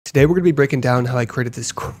Today we're going to be breaking down how I created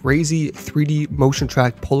this crazy 3D motion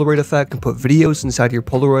track Polaroid effect. You can put videos inside your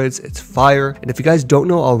Polaroids. It's fire. And if you guys don't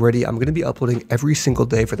know already, I'm going to be uploading every single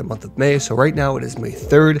day for the month of May. So right now it is May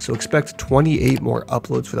 3rd. So expect 28 more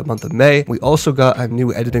uploads for the month of May. We also got a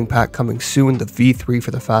new editing pack coming soon, the V3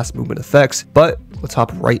 for the fast movement effects. But let's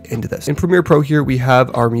hop right into this. In Premiere Pro here, we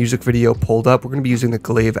have our music video pulled up. We're going to be using the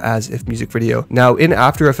glaive as if music video. Now in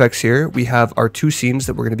After Effects here, we have our two scenes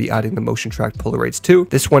that we're going to be adding the motion track Polaroids to.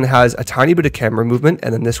 This one has a tiny bit of camera movement,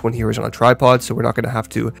 and then this one here is on a tripod, so we're not going to have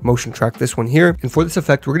to motion track this one here. And for this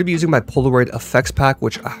effect, we're going to be using my Polaroid FX Pack,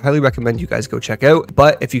 which I highly recommend you guys go check out.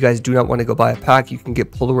 But if you guys do not want to go buy a pack, you can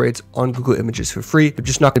get Polaroids on Google Images for free. They're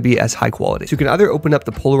just not going to be as high quality. So you can either open up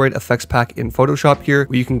the Polaroid FX Pack in Photoshop here,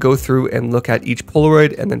 where you can go through and look at each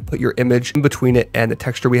Polaroid and then put your image in between it and the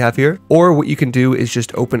texture we have here. Or what you can do is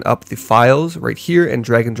just open up the files right here and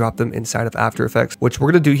drag and drop them inside of After Effects, which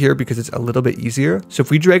we're going to do here because it's a little bit easier. So if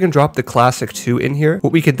we drag and drop the classic 2 in here,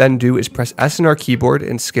 what we could then do is press S in our keyboard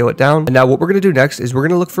and scale it down. And now what we're going to do next is we're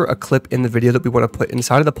going to look for a clip in the video that we want to put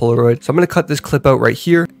inside of the Polaroid. So I'm going to cut this clip out right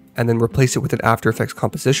here and then replace it with an After Effects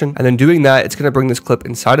composition. And then doing that, it's going to bring this clip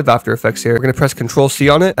inside of After Effects here. We're going to press Control C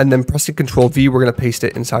on it, and then pressing Control V, we're going to paste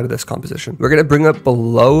it inside of this composition. We're going to bring up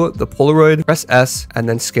below the Polaroid, press S, and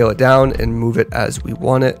then scale it down and move it as we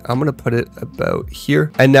want it. I'm going to put it about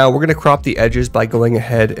here. And now we're going to crop the edges by going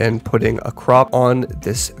ahead and putting a crop on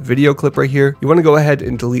this video clip right here. You want to go ahead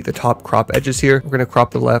and delete the top crop edges here. We're going to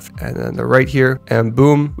crop the left and then the right here, and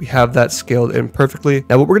boom, we have that scaled in perfectly.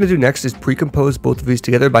 Now what we're going to do next is pre-compose both of these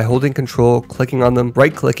together by holding Control, clicking on them,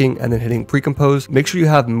 right clicking, and then hitting pre-compose. Make sure you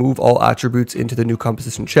have move all attributes into the new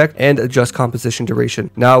composition check and adjust composition duration.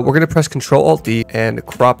 Now we're going to press Control Alt D and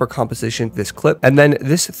crop our composition this clip. And then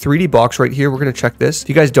this 3D box right here, we're going to check this. If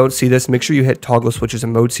you guys don't see this, make sure you hit toggle switches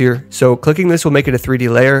and modes here. So clicking this will make it a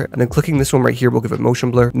 3D layer, and then clicking this one right here will give it motion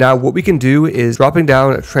blur. Now what we can do is dropping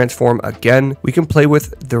down transform again. We can play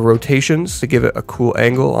with the rotations to give it a cool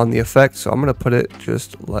angle on the effect. So I'm going to put it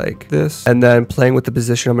just like this, and then playing with the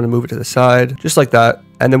position, I'm going to move it to the side just like that.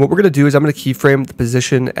 And then what we're going to do is I'm going to keyframe the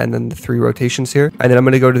position and then the 3 rotations here. And then I'm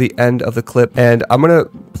going to go to the end of the clip and I'm going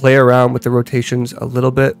to play around with the rotations a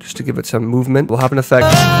little bit just to give it some movement. We'll have an effect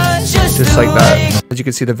just like that. As you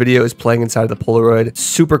can see, the video is playing inside of the Polaroid.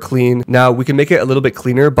 Super clean. Now we can make it a little bit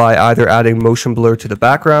cleaner by either adding motion blur to the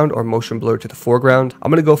background or motion blur to the foreground.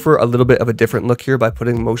 I'm going to go for a little bit of a different look here by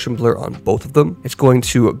putting motion blur on both of them. It's going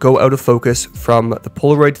to go out of focus from the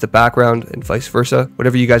Polaroid to the background and vice versa,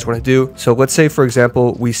 whatever you guys want to do. So let's say, for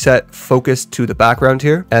example, we set focus to the background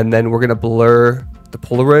here, and then we're going to blur the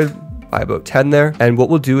Polaroid by about 10 there. And what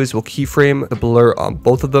we'll do is we'll keyframe the blur on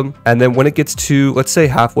both of them. And then when it gets to, let's say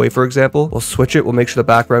halfway, for example, we'll switch it. We'll make sure the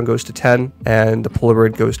background goes to 10 and the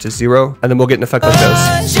Polaroid goes to 0. And then we'll get an effect like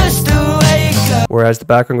this. Whereas the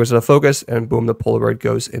background goes out of focus and boom, the Polaroid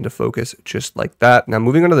goes into focus just like that. Now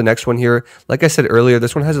moving on to the next one here, like I said earlier,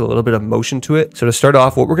 this one has a little bit of motion to it. So to start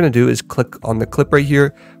off, what we're going to do is click on the clip right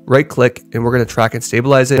here, right click, and we're going to track and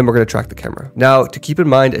stabilize it, and we're going to track the camera. Now to keep in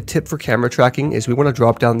mind, a tip for camera tracking is we want to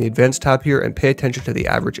drop down the advanced tab here and pay attention to the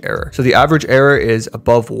average error. So the average error is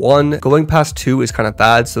above 1. Going past 2 is kind of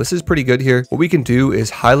bad. So this is pretty good here. What we can do is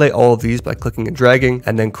highlight all of these by clicking and dragging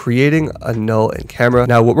and then creating a null in camera.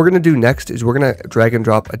 Now what we're going to do next is we're going to drag and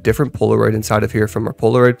drop a different Polaroid inside of here from our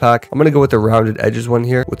Polaroid pack. I'm going to go with the rounded edges one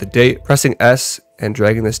here with the date, pressing S and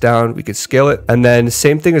dragging this down. We could scale it. And then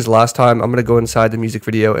same thing as last time, I'm going to go inside the music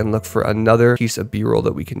video and look for another piece of B-roll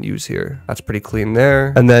that we can use here. That's pretty clean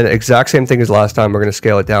there. And then exact same thing as last time, we're going to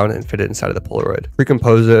scale it down and fit it inside of the Polaroid.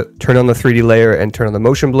 Recompose it, turn on the 3D layer and turn on the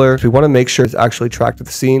motion blur. So we want to make sure it's actually tracked to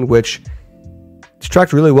the scene, which it's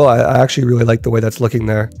tracked really well. I actually really like the way that's looking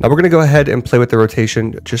there. Now we're going to go ahead and play with the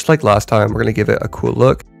rotation just like last time. We're going to give it a cool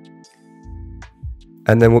look.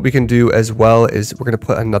 And then what we can do as well is we're going to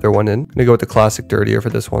put another one in. I'm going to go with the classic dirtier for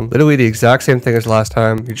this one. Literally the exact same thing as last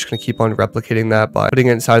time. You're just going to keep on replicating that by putting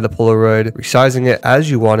it inside the Polaroid, resizing it as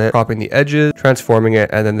you want it, cropping the edges, transforming it,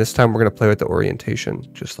 and then this time we're going to play with the orientation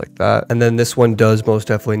just like that. And then this one does most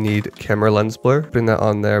definitely need camera lens blur. Putting that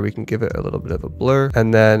on there, we can give it a little bit of a blur.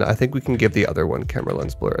 And then I think we can give the other one camera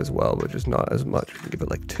lens blur as well, which is not as much. We can give it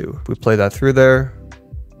like 2. If we play that through there,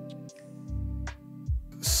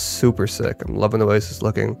 super sick. I'm loving the way this is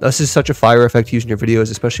looking. This is such a fire effect to use in your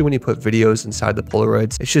videos, especially when you put videos inside the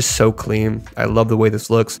Polaroids. It's just so clean. I love the way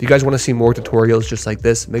this looks. If you guys want to see more tutorials just like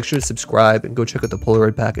this, make sure to subscribe and go check out the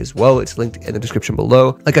Polaroid pack as well. It's linked in the description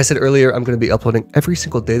below. Like I said earlier, I'm going to be uploading every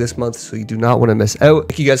single day this month, so you do not want to miss out.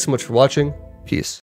 Thank you guys so much for watching. Peace.